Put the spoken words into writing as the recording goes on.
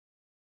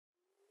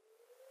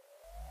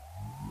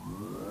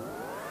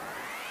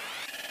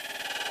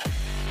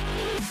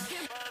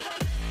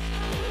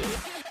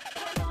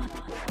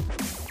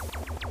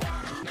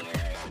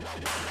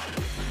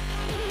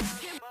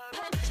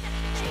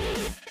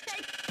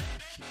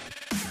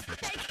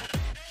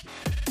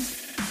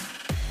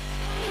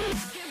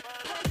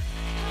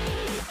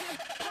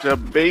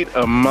Debate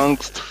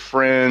amongst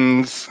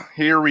friends.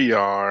 Here we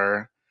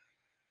are,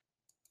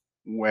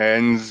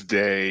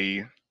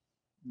 Wednesday.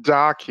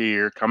 Doc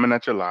here, coming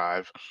at you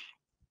live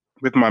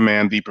with my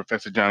man, the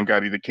Professor John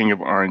Gotti, the king of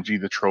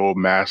RNG, the troll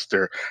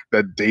master,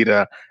 the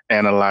data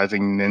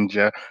analyzing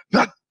ninja,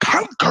 the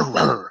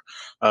conqueror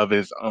of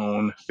his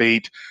own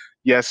fate.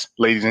 Yes,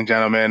 ladies and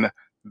gentlemen,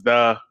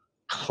 the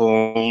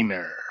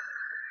cleaner.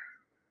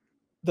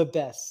 The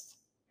best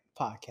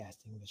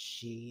podcasting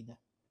machine.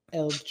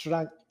 El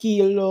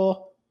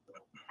Tranquilo.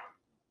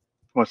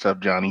 What's up,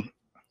 Johnny?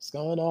 What's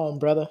going on,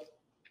 brother?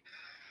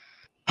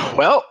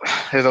 Well,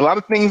 there's a lot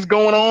of things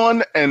going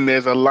on, and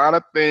there's a lot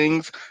of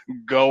things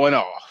going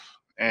off.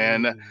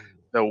 And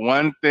the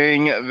one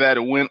thing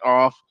that went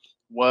off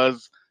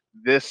was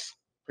this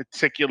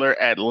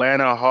particular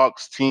Atlanta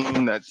Hawks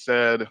team that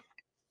said,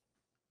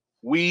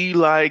 we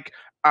like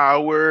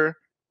our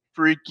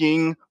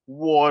freaking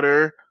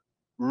water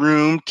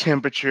room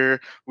temperature.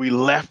 We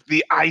left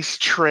the ice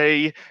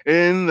tray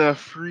in the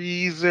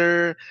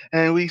freezer,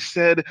 and we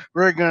said,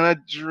 we're going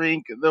to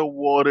drink the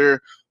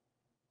water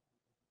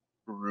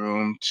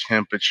room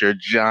temperature.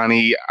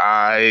 Johnny,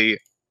 I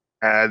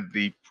had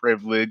the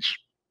privilege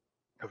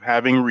of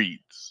having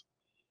reads.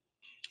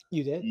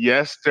 You did?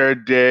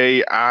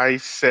 Yesterday, I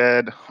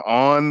said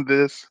on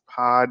this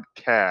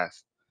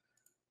podcast,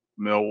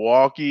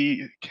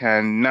 Milwaukee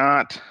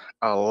cannot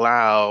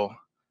allow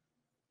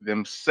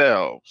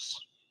themselves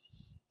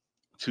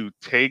to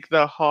take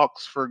the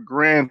Hawks for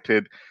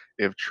granted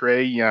if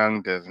Trae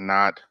Young does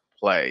not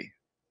play.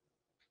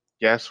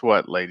 Guess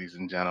what, ladies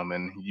and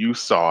gentlemen? You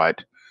saw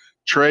it.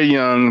 Trae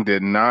Young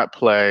did not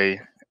play,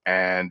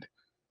 and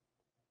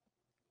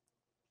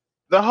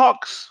the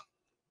Hawks,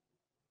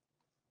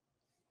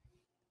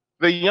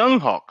 the young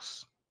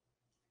Hawks,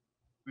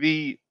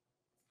 the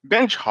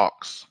bench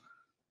Hawks,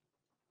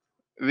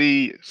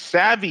 the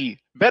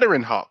savvy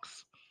veteran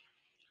Hawks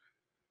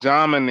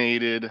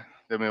dominated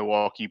the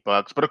Milwaukee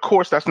Bucks. But of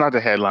course, that's not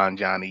the headline,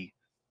 Johnny,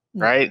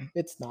 right? No,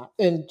 it's not.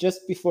 And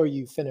just before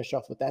you finish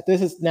off with that,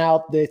 this is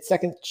now the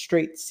second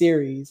straight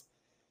series.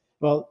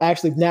 Well,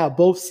 actually, now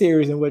both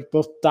series in which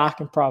both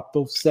Doc and Prop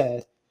both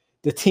said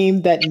the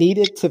team that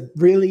needed to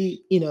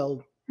really,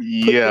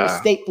 put their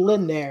staple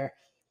in there,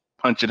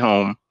 punch it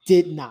home,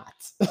 did not.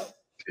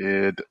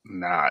 Did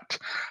not.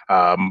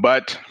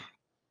 But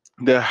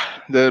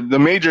the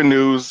major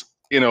news,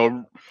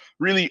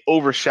 really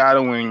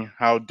overshadowing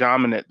how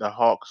dominant the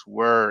Hawks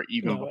were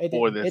even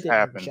before this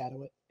happened.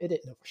 It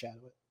didn't overshadow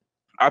it.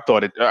 I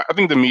thought it. I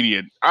think the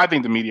media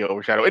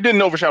overshadowed. It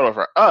didn't overshadow it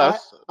for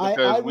us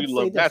because we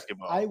love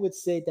basketball. I would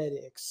say that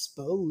it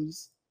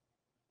exposed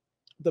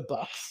the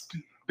Bucks.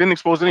 Didn't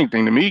expose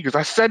anything to me because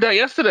I said that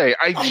yesterday.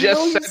 I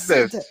just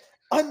said this.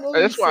 I know.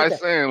 That's why I'm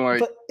saying,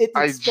 but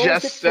I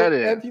just said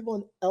it.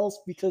 Everyone else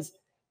because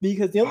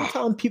the only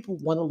time people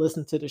want to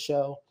listen to the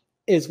show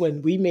is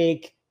when we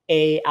make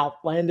a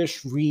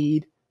outlandish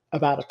read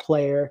about a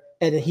player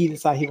and then he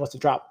decides he wants to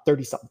drop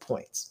 30-something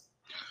points.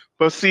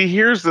 But see,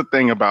 here's the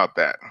thing about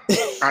that.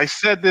 I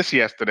said this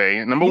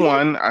yesterday. Number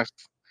one,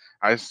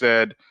 I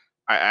said,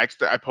 I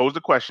posed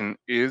the question,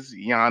 is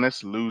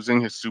Giannis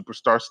losing his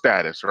superstar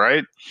status,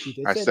 right?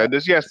 I said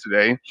this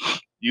yesterday.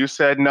 You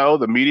said no,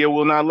 the media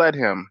will not let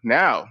him.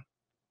 Now,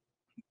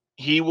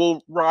 he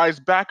will rise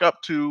back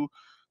up to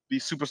the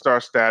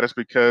superstar status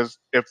because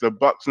if the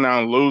Bucks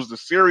now lose the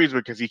series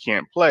because he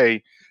can't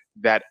play,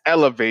 that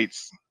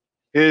elevates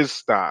his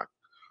stock.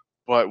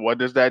 But what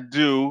does that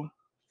do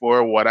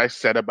for what I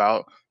said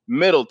about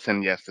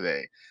Middleton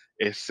yesterday?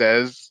 It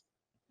says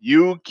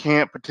you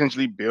can't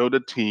potentially build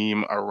a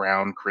team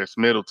around Chris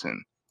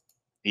Middleton.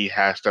 He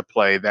has to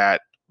play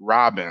that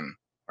Robin,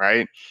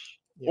 right?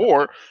 Yeah.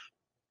 Or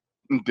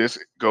this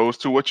goes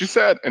to what you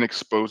said and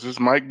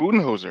exposes Mike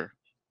Budenholzer,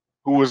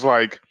 who was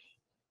like,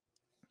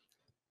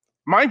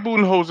 Mike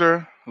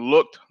Budenholzer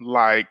looked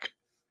like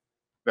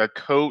the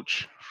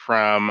coach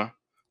from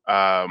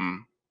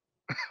I'm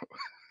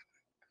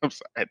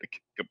sorry, I had to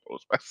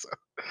compose myself.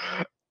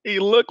 He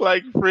looked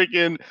like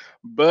freaking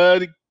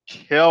Bud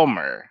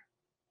Kilmer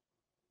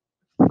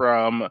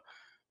from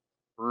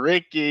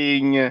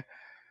freaking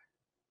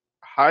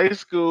High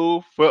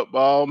School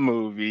Football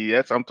movie.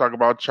 Yes, I'm talking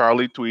about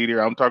Charlie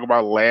Tweeter. I'm talking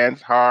about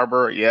Lance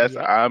Harbor. Yes,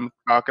 yep. I'm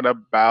talking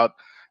about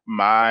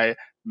my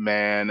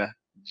man,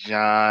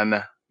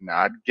 John,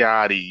 not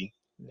Gotti.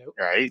 Nope.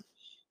 Right?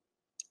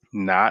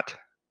 Not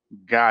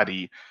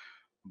Gotti,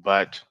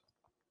 but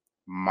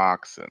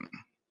Moxon.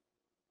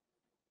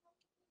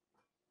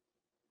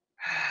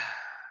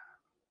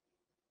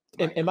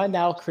 Am I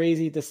now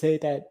crazy to say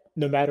that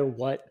no matter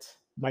what,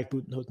 Mike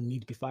Budenholzer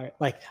needs to be fired?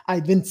 Like,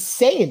 I've been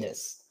saying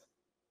this.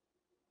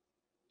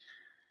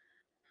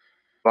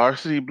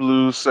 Varsity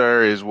Blues,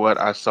 sir, is what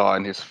I saw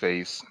in his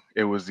face.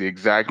 It was the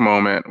exact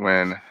moment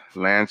when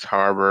Lance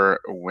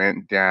Harbor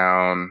went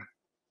down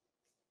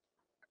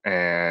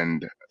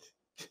and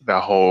the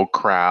whole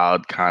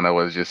crowd kind of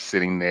was just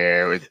sitting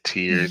there with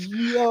tears.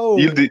 Yo,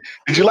 did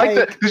you like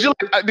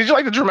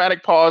the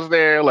dramatic pause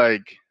there?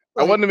 Like,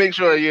 I Like, wanted to make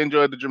sure you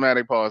enjoyed the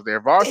dramatic pause there.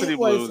 Varsity it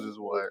was, Blues is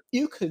what?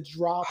 you could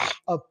drop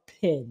a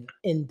pin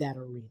in that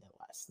arena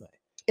last night.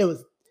 It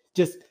was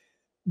just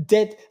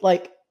dead.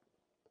 Like,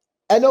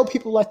 I know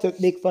people like to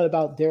make fun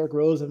about Derrick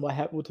Rose and what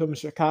happened to him in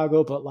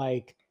Chicago, but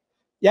like,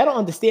 y'all don't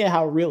understand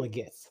how real it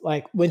gets.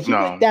 Like, when he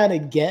went No, down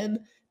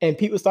again and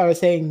people started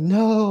saying,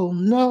 no,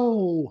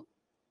 no,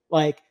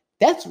 like,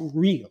 that's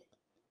real.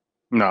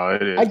 no,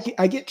 it is.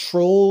 I get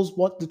trolls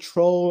want to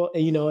troll,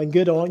 and and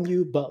good on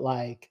you, but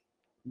like,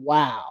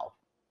 wow.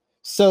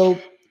 So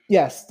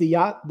yes, the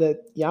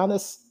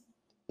Giannis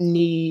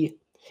knee.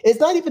 It's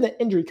not even an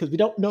injury because we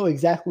don't know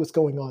exactly what's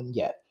going on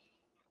yet.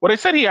 Well, they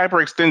said he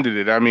hyperextended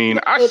it. I mean,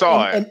 Yeah, I and,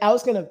 saw and, it. and I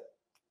was gonna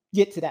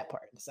get to that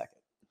part in a second.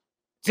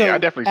 Yeah, I So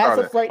definitely as saw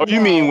of that. right Oh, now,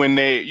 you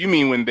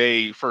mean when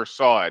they first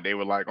saw it, they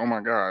were like, "Oh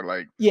my god!"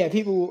 Like, yeah,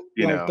 people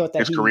like thought that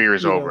his he, career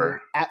is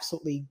over.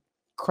 absolutely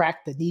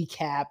cracked the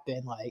kneecap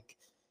and like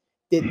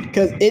it,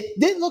 because it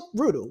didn't look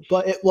brutal,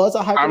 but it was a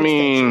I hyperextension.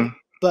 mean,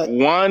 But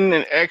one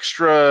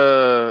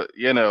extra,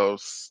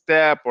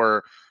 step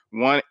or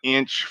 1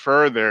 inch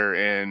further,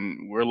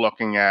 and we're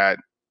looking at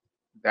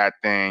that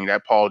thing,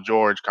 that Paul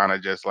George kind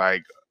of just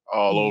like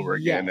all over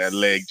again. That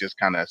leg yes, just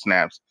kind of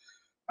snaps.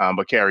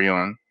 But carry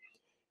on.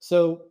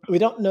 so we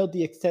don't know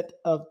the extent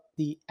of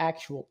the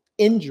actual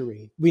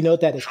injury. We know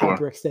that it's Sure.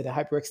 hyperextended.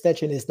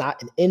 Hyperextension is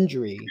not an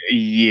injury,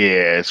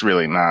 Yeah, it's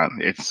really not.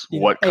 It's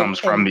what and comes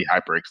from the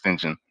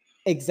hyperextension.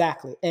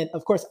 exactly. And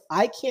of course,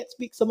 I can't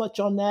speak so much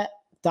on that.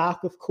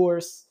 Doc, of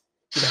course,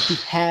 he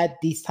had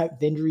these type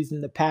of injuries in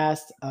the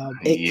past.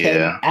 It can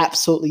Yeah.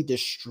 absolutely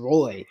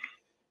destroy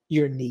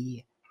your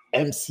knee,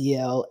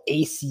 MCL,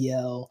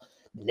 ACL,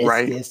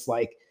 Right. meniscus.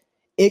 Like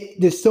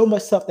there's so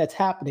much stuff that's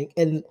happening.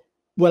 And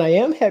what I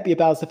am happy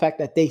about is the fact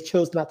that they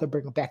chose not to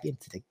bring him back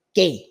into the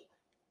game,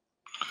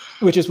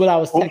 which is what I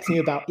was Oh, texting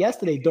you about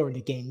yesterday during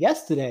the game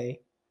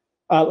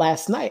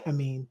last night. I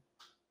mean,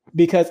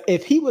 because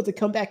if he was to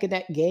come back in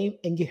that game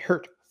and get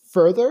hurt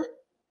further,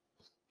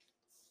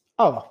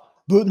 oh,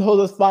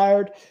 Budenholzer's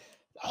fired,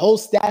 the whole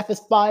staff is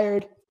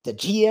fired, the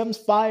GM's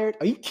fired.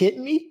 Are you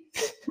kidding me?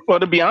 well,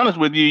 to be honest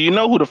with you, you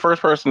know who the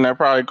first person that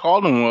probably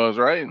called him was,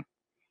 right?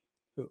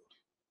 Who?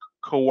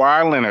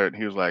 Kawhi Leonard.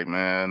 He was like,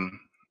 "Man,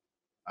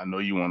 I know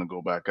you want to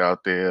go back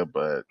out there,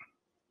 but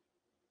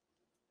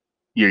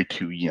you're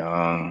too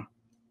young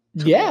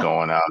to be Yeah.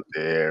 going out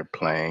there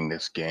playing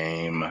this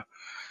game."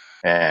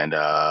 And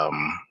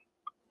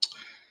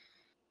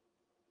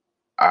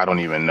I don't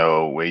even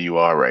know where you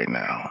are right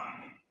now.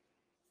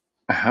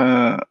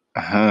 Uh-huh,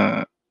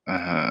 uh-huh,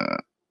 uh-huh.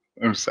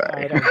 I'm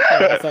sorry. I don't.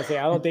 As I say,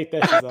 I don't think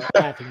this is a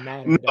laughing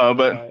matter no, though.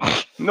 but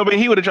But no, but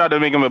he would have tried to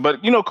make him.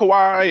 But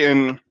Kawhi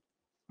and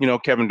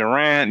Kevin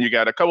Durant. You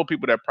got a couple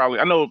people that probably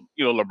I know.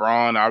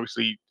 LeBron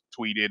obviously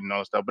tweeted and all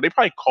that stuff, but they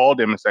probably called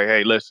him and say,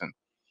 "Hey, listen,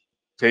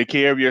 take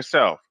care of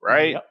yourself."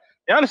 Right? yep,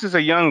 Giannis is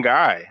a young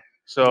guy, yeah,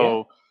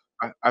 so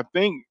I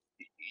think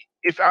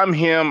if I'm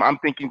him, I'm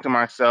thinking to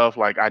myself,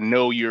 like, I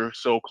know you're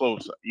so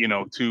close,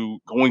 to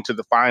going to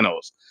the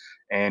finals.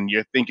 And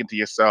you're thinking to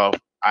yourself,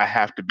 I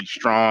have to be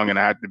strong and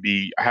I have to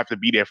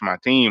be there for my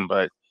team.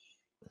 But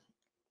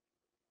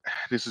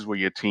this is where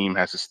your team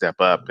has to step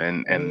up I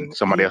and mean,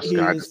 somebody else is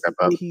gonna have to step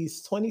up.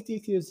 he's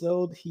 23 years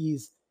old.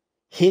 He's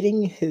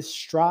hitting his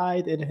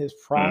stride in his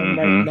prime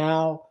right Hmm.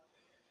 now.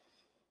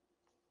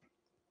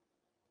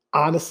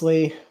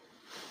 Honestly,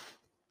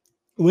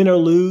 win or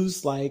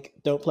lose, like,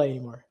 don't play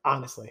anymore.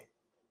 Honestly,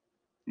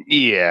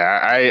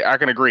 Yeah, I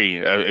can agree.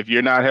 If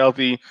you're not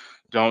healthy,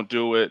 don't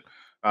do it.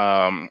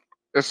 Um,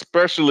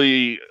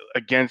 Especially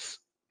against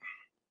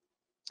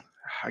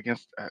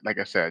like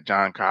I said,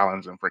 John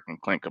Collins and freaking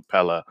Clint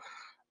Capella.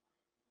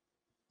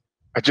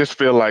 I just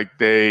feel like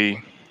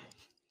they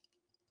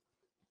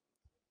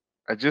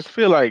I just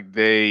feel like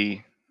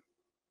they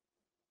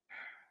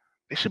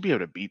should be able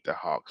to beat the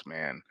Hawks,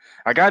 man.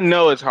 Like I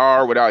know it's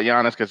hard without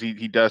Giannis because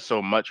he does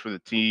so much for the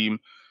team.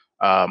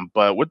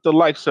 But with the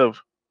likes of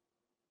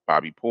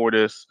Bobby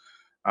Portis,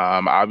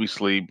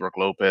 obviously Brooke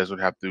Lopez would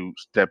have to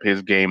step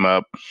his game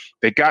up.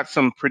 They got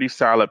some pretty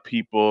solid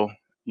people.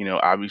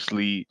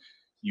 Obviously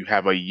you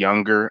have a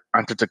younger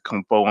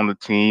Antetokounmpo on the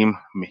team.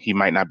 I mean, he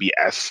might not be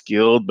as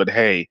skilled, but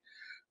hey,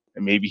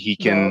 maybe he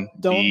no, can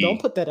don't be.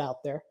 put that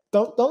out there.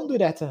 Don't do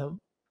that to him.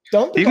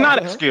 Don't do He's that not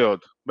to as him.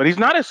 skilled, but he's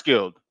not as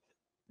skilled.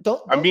 I'm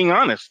Don't. being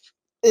honest.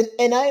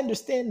 And I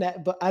understand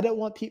that, but I don't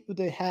want people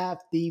to have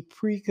the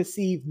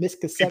preconceived People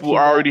misconception that,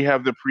 already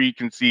have the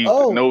preconceived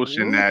oh,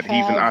 notion we that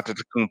he's an have,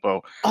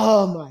 Antetokounmpo.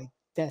 oh my,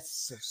 that's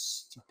so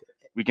stupid.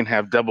 We can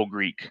have double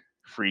Greek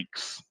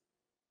freaks.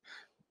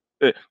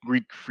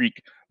 Greek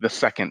freak the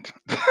second.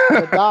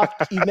 But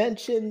Doc, you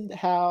mentioned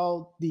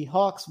how the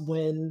Hawks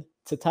win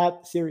to tie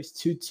the series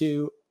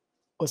 2-2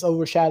 was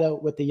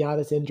overshadowed with the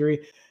Giannis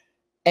injury.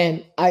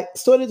 And I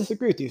sort of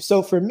disagree with you.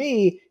 So for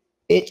me,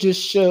 it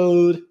just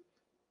showed,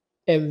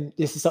 and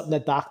this is something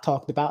that Doc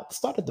talked about at the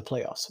start of the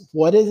playoffs.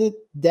 What is it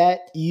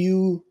that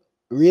you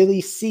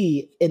really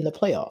see in the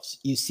playoffs?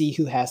 You see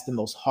who has the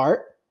most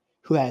heart,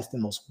 who has the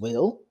most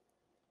will,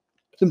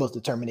 the most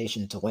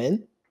determination to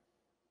win.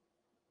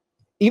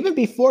 even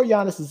before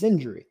Giannis's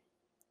injury,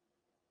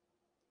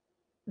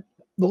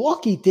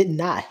 Milwaukee did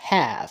not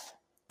have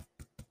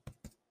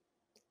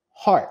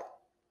heart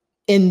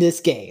in this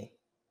game.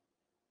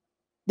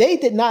 They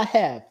did not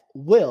have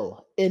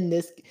will in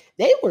this.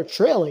 They were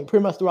trailing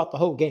pretty much throughout the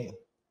whole game.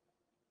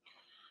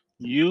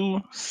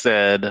 You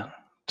said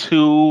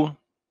two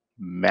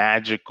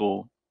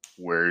magical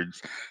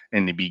words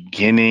in the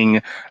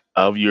beginning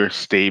of your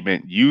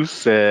statement. You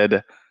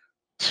said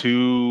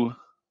to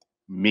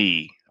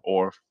me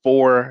or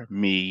for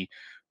me,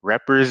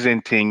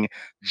 representing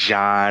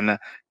John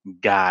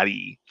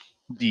Gotti,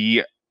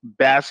 the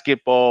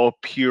basketball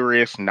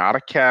purist, not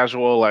a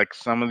casual like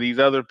some of these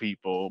other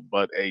people,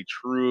 but a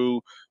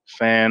true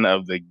fan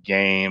of the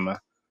game.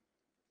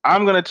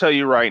 I'm going to tell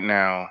you right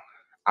now,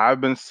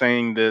 I've been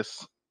saying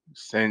this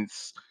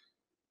since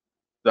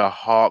the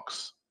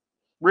Hawks.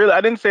 Really,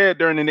 I didn't say it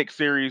during the Knicks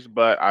series,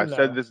 but I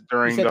said No, this you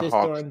during said the this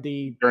Hawks, during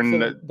the during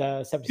the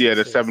 76ers. yeah,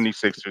 the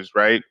 76ers,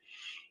 right?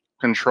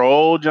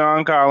 Control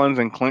John Collins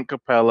and Clint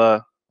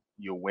Capella,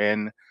 you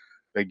win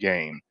the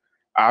game.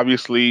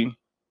 Obviously,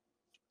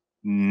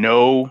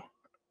 no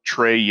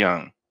Trey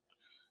Young.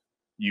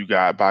 You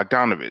got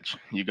Bogdanovich.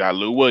 You got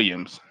Lou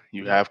Williams.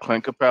 You have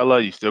Clint Capella.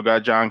 You still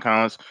got John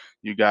Collins.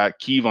 You got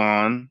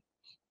Kevon,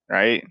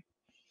 right?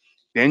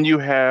 Then you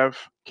have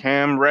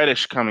Cam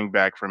Reddish coming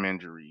back from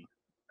injury.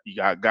 You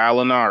got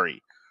Gallinari.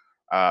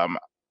 Um,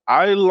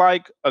 I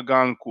like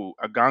Agangyu,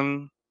 I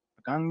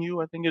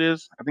think it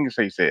is. I think it's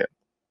how you say it.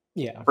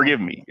 Yeah. Forgive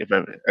me if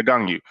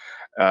Agangyu.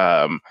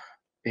 Um,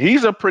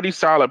 he's a pretty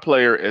solid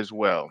player as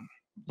well.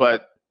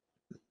 But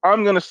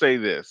I'm going to say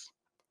this.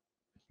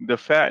 The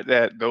fact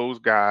that those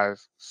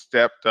guys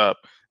stepped up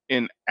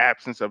in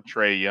absence of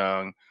Trey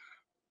Young,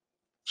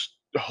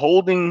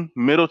 holding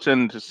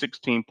Middleton to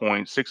 16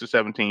 points, 6 or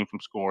 17 from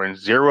scoring,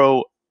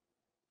 zero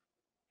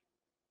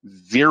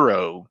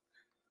of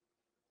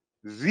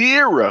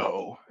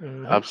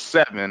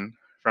 7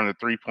 from the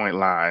 3-point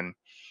line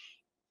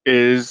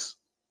is,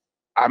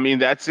 I mean,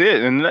 that's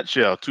it in a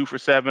nutshell. 2 for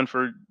 7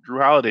 for Drew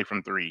Holiday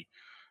from 3.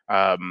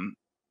 Again,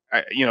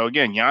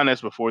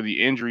 Giannis before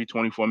the injury,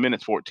 24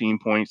 minutes, 14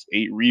 points,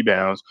 8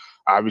 rebounds.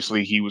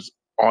 Obviously, he was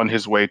on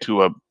his way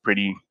to a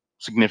pretty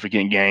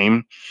significant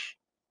game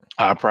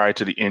prior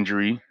to the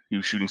injury. He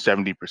was shooting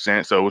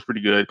 70%, so it was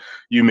pretty good.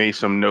 You made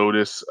some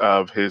notice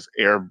of his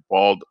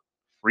airballed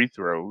free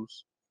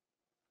throws,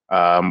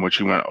 which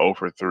he went 0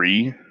 for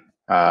 3.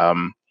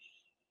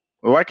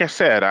 Like I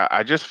said,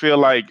 I just feel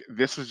like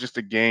this was just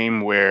a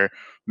game where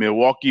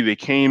Milwaukee, they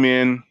came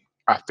in.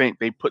 I think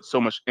they put so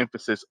much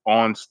emphasis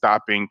on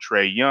stopping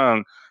Trey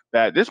Young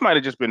that this might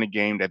have just been a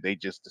game that they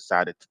just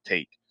decided to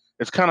take.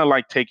 It's kind of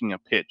like taking a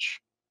pitch.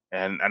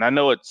 And I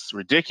know it's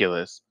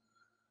ridiculous,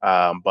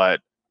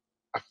 but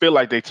I feel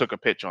like they took a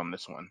pitch on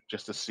this one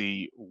just to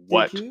see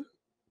what. Did you,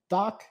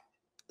 Doc?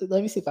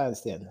 Let me see if I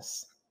understand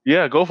this.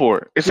 Yeah, go for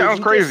it. It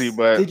sounds crazy,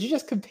 but did you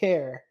just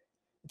compare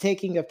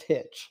taking a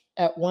pitch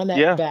at one at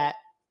yeah, bat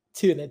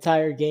to an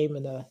entire game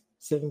in a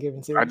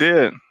 7-game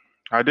series?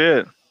 I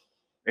did.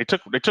 They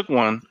took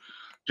one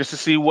just to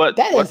see what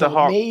is the a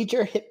Hawks.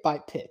 major hit by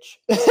pitch.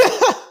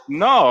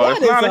 No,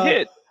 it's not a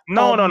hit.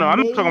 No.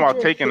 I'm talking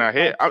about taking a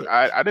hit.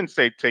 I didn't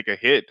say take a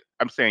hit.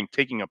 I'm saying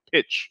taking a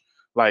pitch.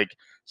 Like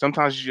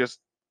sometimes you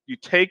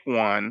take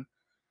one,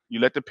 you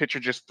let the pitcher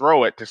just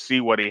throw it to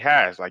see what he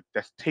has. Like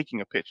that's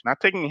taking a pitch, not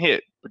taking a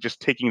hit, but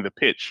just taking the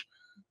pitch.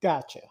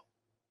 Gotcha.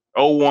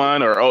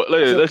 0-1 or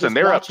listen,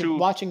 they're up to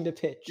watching the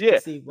pitch. Yeah,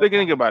 to see what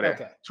think about it.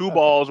 Okay. 2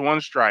 balls,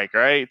 1 strike,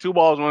 right? 2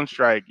 balls, 1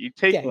 strike. You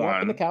take one. You're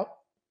up in the count.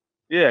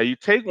 Yeah, you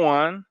take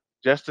one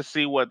just to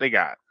see what they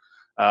got,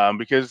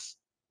 because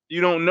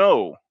you don't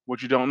know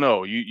what you don't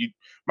know.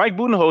 Mike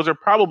Budenholzer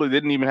probably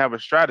didn't even have a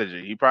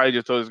strategy. He probably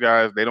just told his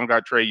guys they don't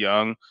got Trey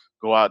Young,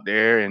 go out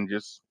there and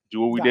just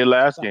do what we did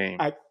last game.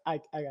 I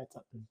got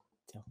something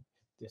to tell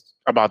this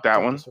about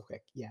that one. Just real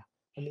quick. Yeah,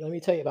 let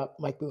me tell you about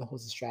Mike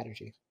Budenholzer's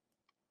strategy.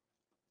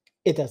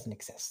 It doesn't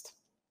exist.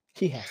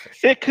 He has no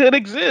strategy. It could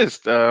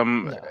exist.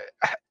 No.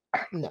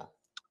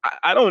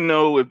 I don't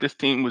know if this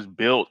team was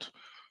built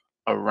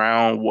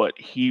around what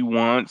he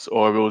wants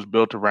or if it was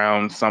built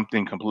around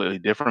something completely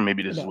different.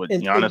 Maybe this is what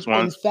Giannis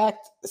wants. In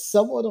fact,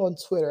 someone on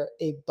Twitter,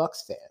 a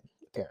Bucks fan,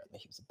 apparently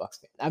he was a Bucks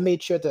fan. I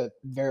made sure to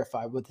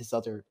verify with his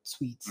other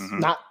tweets,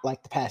 not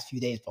like the past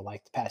few days, but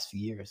like the past few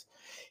years.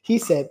 He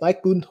said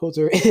Mike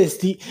Budenholzer is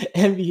the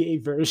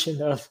NBA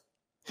version of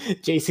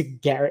Jason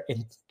Garrett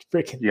and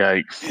freaking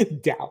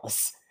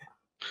Dallas.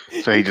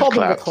 So he just called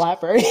him the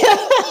clapper.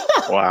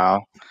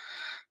 Wow.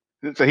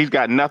 So he's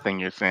got nothing,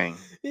 you're saying?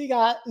 He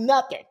got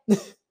nothing.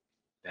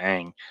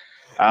 Dang.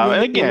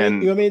 And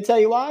again... You want me to tell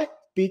you why?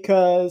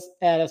 Because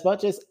as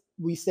much as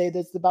we say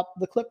this about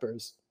the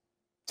Clippers,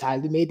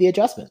 Tyler made the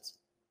adjustments.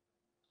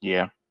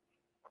 Yeah.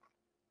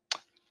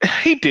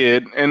 He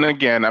did. And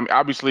again, I mean,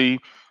 obviously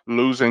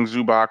losing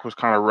Zubac was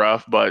kind of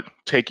rough, but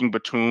taking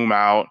Batum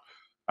out,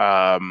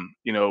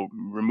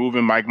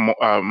 removing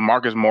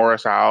Marcus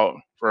Morris out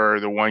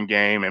for the one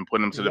game and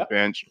putting him to the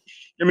bench.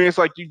 I mean, it's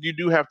like you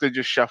do have to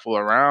just shuffle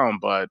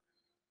around, but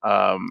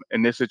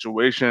in this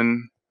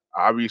situation,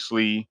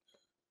 Obviously,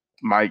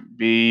 Mike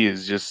B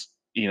is just,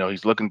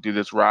 he's looking through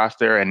this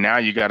roster, and now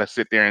you got to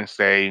sit there and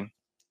say,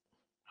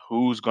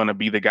 who's going to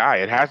be the guy?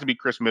 It has to be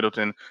Chris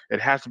Middleton. It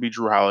has to be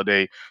Drew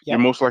Holiday. You're Yep.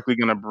 most likely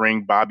going to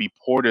bring Bobby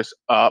Portis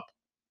up,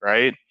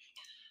 right?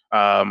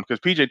 Because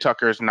PJ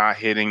Tucker is not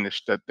hitting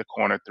the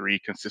corner three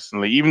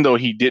consistently. Even though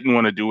he didn't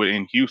want to do it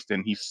in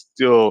Houston, he's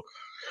still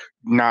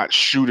not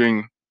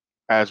shooting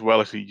as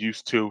well as he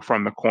used to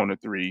from the corner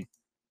three.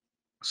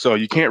 So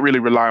you can't really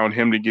rely on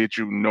him to get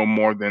you no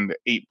more than the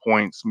 8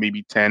 points,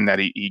 maybe 10 that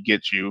he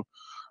gets you.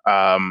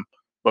 Um,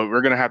 but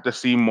we're going to have to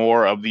see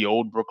more of the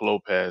old Brook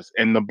Lopez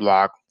in the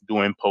block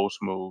doing post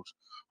moves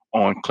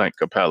on Clint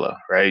Capella,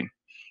 right?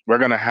 We're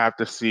going to have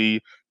to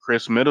see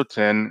Chris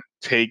Middleton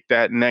take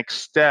that next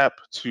step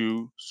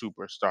to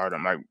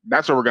superstardom. Like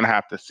that's what we're going to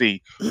have to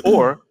see.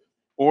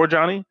 Or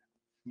Johnny,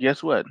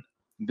 guess what?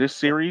 This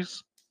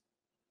series,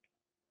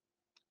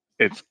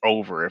 it's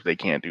over if they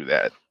can't do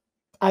that.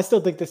 I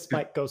still think this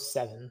might go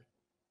 7.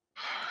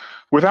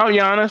 Without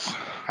Giannis,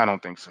 I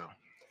don't think so.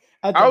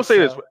 I will say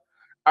this.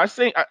 I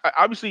think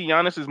obviously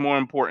Giannis is more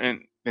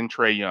important than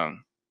Trae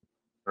Young,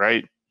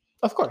 right?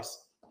 Of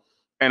course.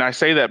 And I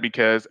say that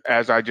because,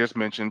 as I just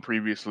mentioned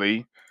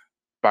previously,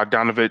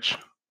 Bogdanovich,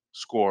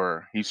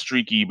 scorer. He's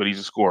streaky, but he's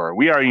a scorer.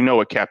 We already know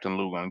what Captain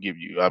Lou gonna give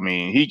you. I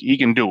mean, he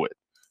can do it,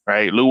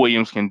 right? Lou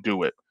Williams can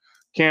do it.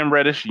 Cam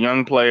Reddish,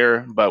 young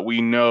player, but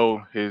we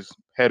know his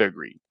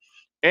pedigree.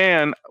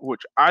 And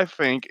which I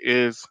think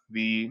is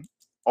the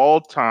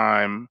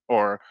all-time,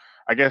 or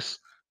I guess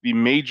the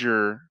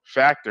major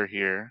factor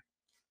here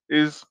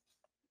is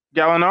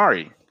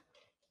Gallinari.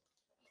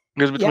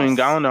 Because between Yes.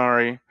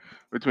 Gallinari,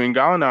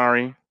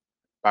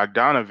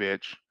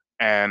 Bogdanovich,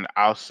 and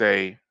I'll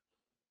say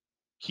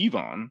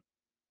Kevon,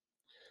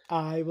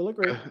 I will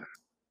agree.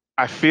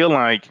 I feel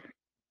like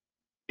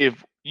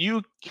if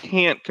you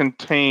can't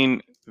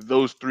contain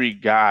those three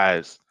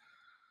guys,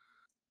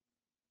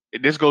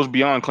 this goes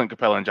beyond Clint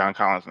Capella and John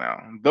Collins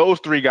now. Those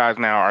three guys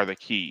now are the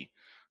key.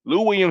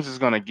 Lou Williams is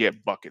going to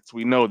get buckets.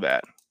 We know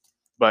that.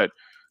 But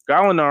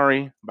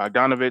Gallinari,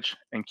 Bogdanovich,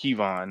 and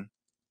Kevon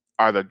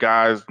are the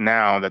guys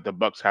now that the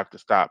Bucks have to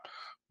stop.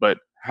 But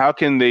how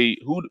can they?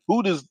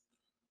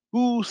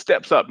 Who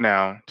steps up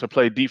now to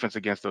play defense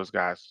against those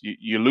guys?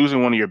 You're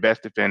losing one of your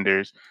best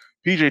defenders.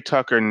 PJ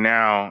Tucker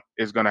now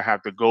is going to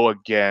have to go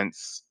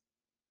against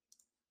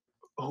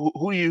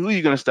who are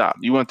you going to stop?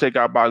 You want to take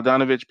out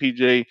Bogdanovich,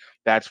 PJ?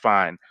 That's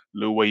fine.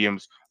 Lou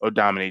Williams will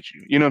dominate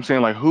you. You know what I'm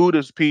saying? Like, who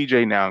does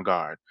PJ now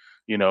guard?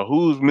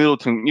 Who's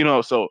Middleton?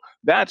 So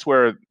that's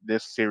where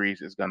this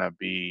series is going to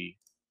be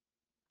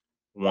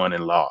won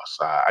and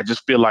lost. I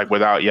just feel like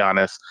without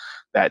Giannis,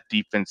 that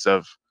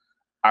defensive,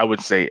 I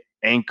would say,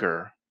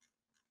 anchor,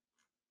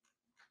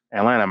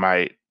 Atlanta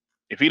might,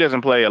 if he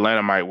doesn't play,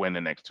 Atlanta might win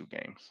the next 2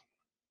 games.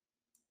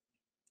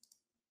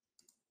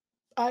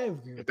 I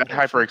agree with If that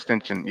that.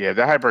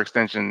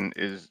 hyperextension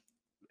is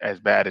as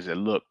bad as it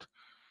looked,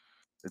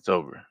 it's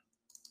over.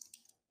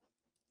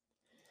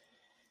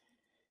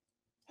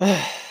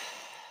 But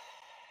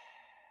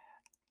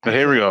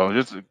here we go.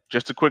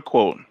 Just a quick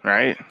quote,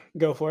 right?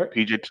 Go for it.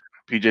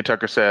 PJ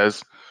Tucker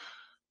says,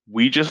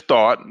 "We just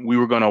thought we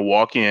were going to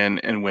walk in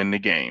and win the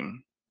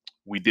game.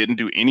 We didn't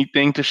do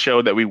anything to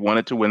show that we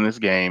wanted to win this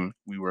game.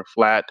 We were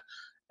flat,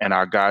 and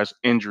our guy's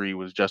injury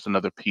was just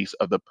another piece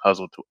of the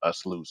puzzle to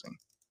us losing."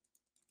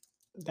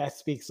 That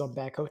speaks on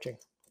bad coaching.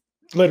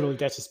 Literally,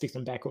 that just speaks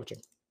on bad coaching.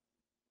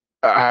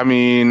 I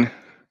mean,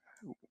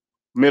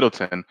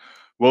 Middleton.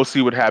 We'll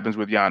see what happens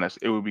with Giannis.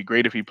 It would be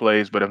great if he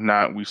plays, but if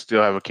not, we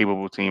still have a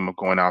capable team of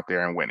going out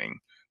there and winning.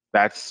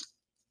 That's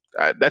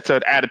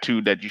an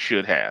attitude that you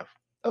should have.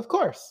 Of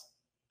course.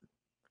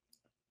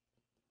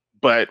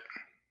 But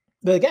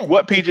again,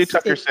 what PJ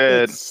Tucker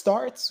said, it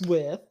starts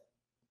with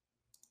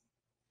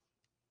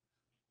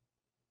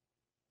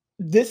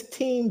this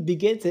team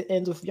begins and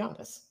ends with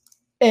Giannis.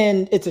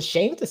 And it's a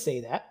shame to say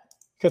that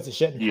because it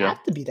shouldn't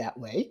have to be that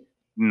way.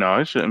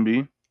 No, it shouldn't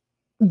be.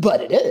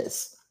 But it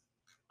is.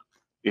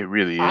 It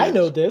really is. I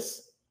know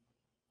this.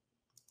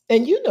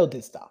 And you know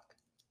this, Doc.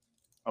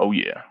 Oh,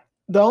 yeah.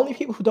 The only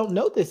people who don't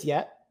know this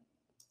yet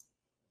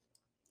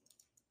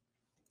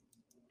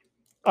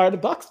are the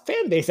Bucks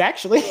fan base,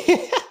 actually.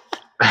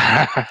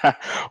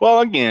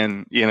 Well,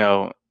 again,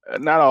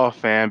 not all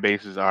fan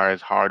bases are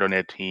as hard on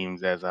their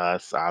teams as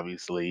us,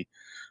 obviously.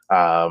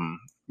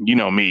 You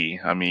know me.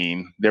 I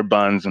mean, they're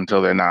buns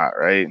until they're not,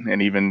 right?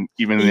 And even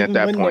at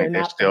that point,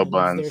 they're still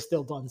buns. They're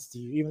still buns to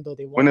you, even though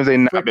they. When have they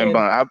not been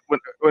buns?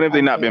 When have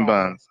they not been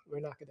buns? We're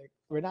not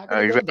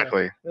gonna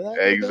exactly. Go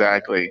there.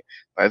 Exactly.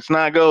 Let's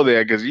not go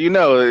there because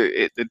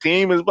the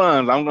team is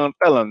buns. I'm gonna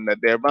tell them that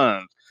they're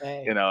buns.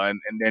 Hey. And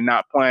they're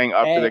not playing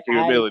up to their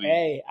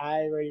capability.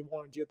 I already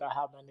warned you about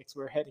how my Knicks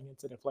were heading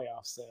into the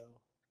playoffs, so.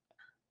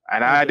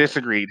 And I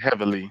disagreed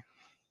heavily.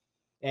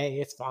 Hey,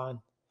 it's fine.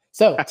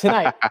 So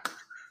tonight.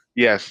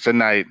 Yes,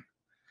 tonight.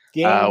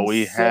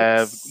 We 6.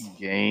 have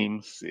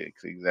Game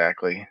 6,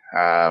 exactly.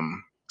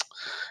 In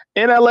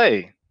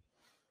LA,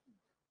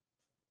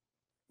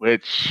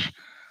 which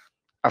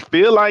I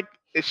feel like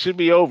it should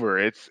be over.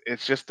 It's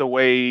just the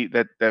way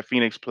that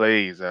Phoenix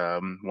plays.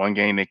 One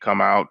game they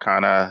come out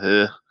kind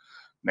of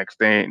next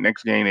game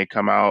they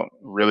come out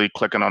really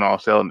clicking on all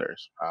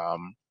cylinders.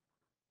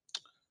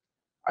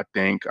 I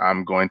think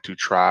I'm going to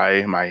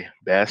try my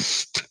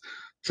best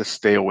to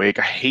stay awake.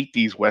 I hate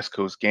these West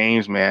Coast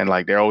games, man.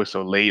 Like they're always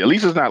so late. At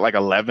least it's not like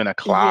 11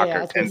 o'clock Yeah, I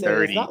or was gonna say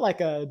it's 10:30. not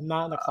like a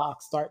 9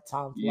 o'clock start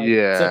time for like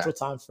Yeah, Central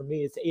Time for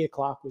me. It's 8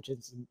 o'clock, which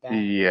isn't bad,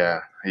 yeah,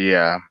 but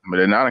yeah. But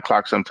at 9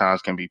 o'clock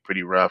sometimes can be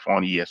pretty rough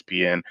on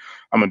ESPN.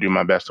 I'm gonna do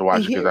my best to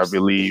watch it because I here's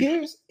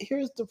believe.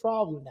 here's the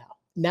problem now.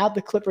 Now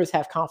the Clippers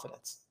have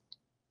confidence.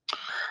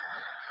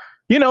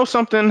 You know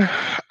something?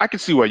 I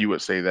could see why you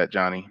would say that,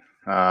 Johnny.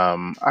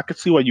 I could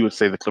see why you would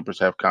say the Clippers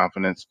have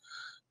confidence.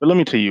 But let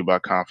me tell you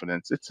about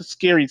confidence. It's a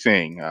scary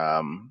thing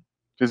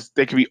because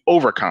they can be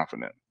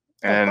overconfident.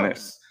 Of And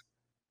course.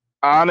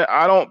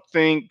 I don't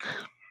think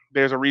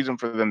there's a reason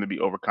for them to be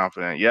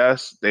overconfident.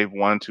 Yes, they've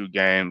won 2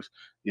 games.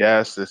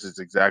 Yes, this is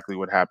exactly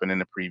what happened in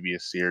the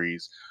previous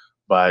series.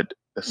 But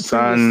the Previous two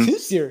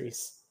Suns,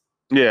 series.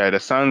 yeah, the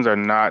Suns are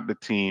not the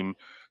team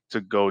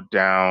to go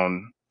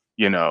down,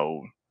 you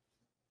know,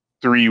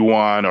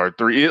 3-1 or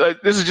 3.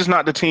 Like, this is just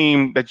not the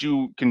team that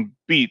you can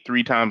beat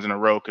 3 times in a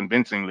row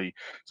convincingly.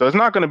 So it's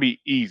not going to be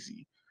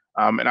easy.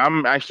 And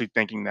I'm actually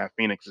thinking that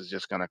Phoenix is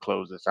just going to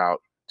close this out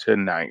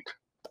tonight.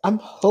 I'm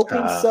hoping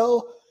Uh,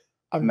 so.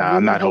 I'm nah, I'm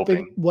really not hoping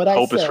hoping. what I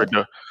Hope is for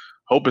said.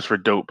 hope is for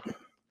dope.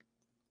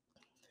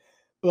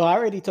 Well, I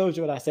already told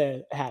you what I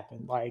said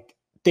happened. Like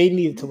they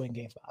needed to win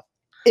game 5.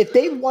 If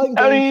they won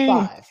I game mean,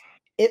 5,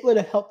 it would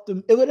have helped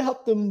them. It would have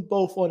helped them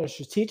both on a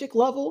strategic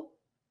level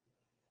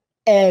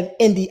and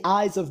in the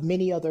eyes of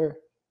many other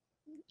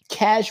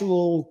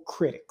casual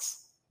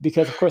critics,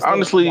 because of course they don't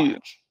honestly,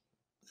 watch.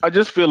 I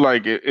just feel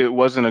like it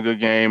wasn't a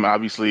good game.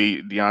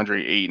 Obviously,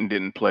 DeAndre Ayton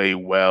didn't play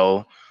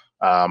well.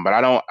 But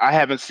I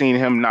haven't seen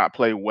him not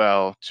play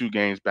well 2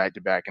 games back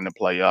to back in the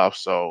playoffs.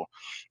 So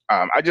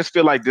I just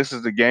feel like this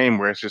is the game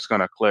where it's just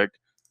going to click.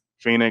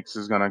 Phoenix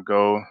is going to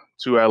go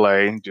to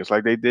LA just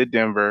like they did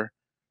Denver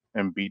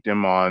and beat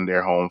them on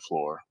their home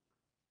floor.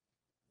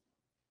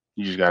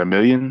 You just got a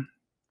million?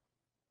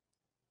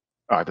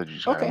 Oh, I thought you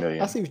just got a Okay, I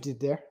million. see what you did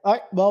there. All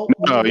right, well,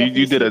 we No, will you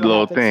definitely did see a what little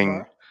happens thing.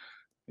 tomorrow.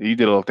 You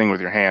did a little thing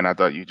with your hand. I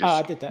thought I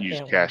did that you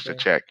just hand wave cashed a there.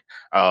 check.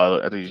 I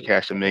thought you Yeah,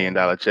 cashed a the million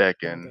dollar check,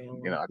 and hand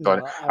wave. No, I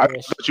I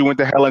wish. thought you went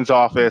to Helen's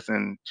office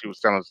and she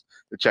was telling us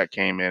the check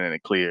came in and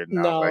it cleared, and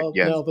I was like, No,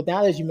 yes. no, but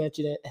now that you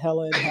mention it,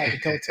 Helen had to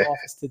go to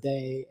office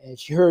today, and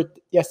she heard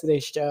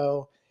yesterday's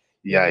show,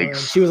 and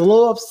Yikes! she was a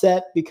little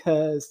upset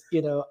because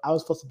I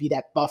was supposed to be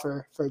that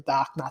buffer for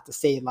Doc not to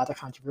say a lot of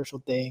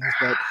controversial things,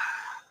 but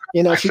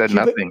I she said she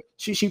put nothing.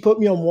 she put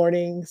me on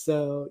warning,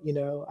 so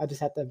I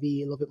just have to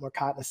be a little bit more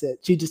cognizant.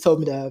 She just told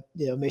me to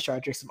make sure I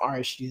drink some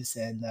orange juice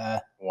and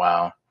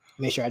Wow.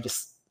 make sure I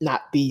just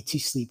not be too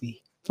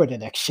sleepy for the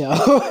next show.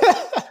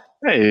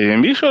 Hey,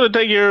 and be sure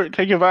to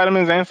take your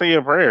vitamins and say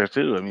your prayers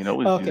too. I mean,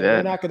 always do Okay, we're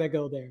that. not gonna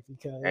go there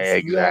because we all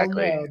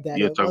Exactly. know that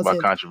You'll it talk about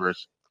wasn't.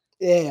 controversy.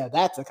 Yeah,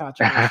 that's a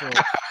controversial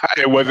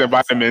It thing wasn't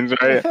about itself. vitamins,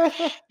 right?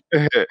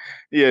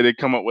 Yeah, they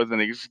come up with an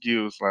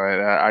excuse. Like,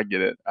 I get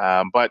it.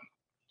 But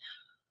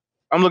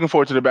I'm looking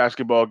forward to the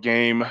basketball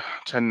game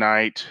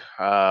tonight.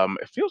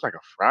 It feels like a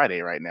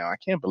Friday right now. I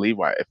can't believe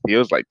why it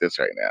feels like this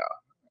right now.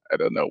 I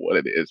don't know what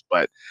it is,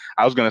 but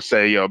I was gonna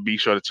say, be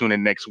sure to tune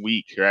in next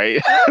week, right?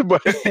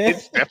 But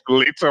it's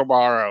definitely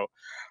tomorrow.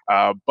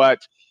 But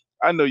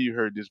I know you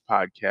heard this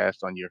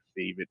podcast on your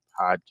favorite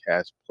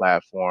podcast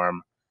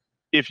platform.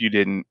 If you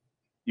didn't,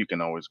 you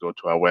can always go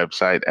to our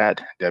website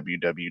at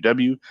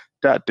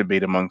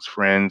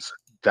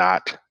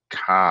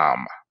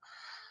www.debateamongstfriends.com.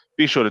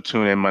 Be sure to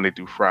tune in Monday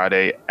through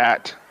Friday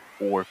at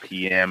 4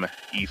 p.m.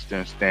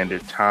 Eastern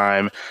Standard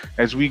Time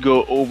as we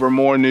go over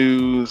more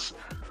news,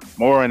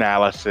 more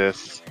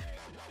analysis,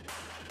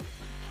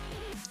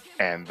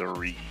 and the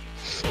reads.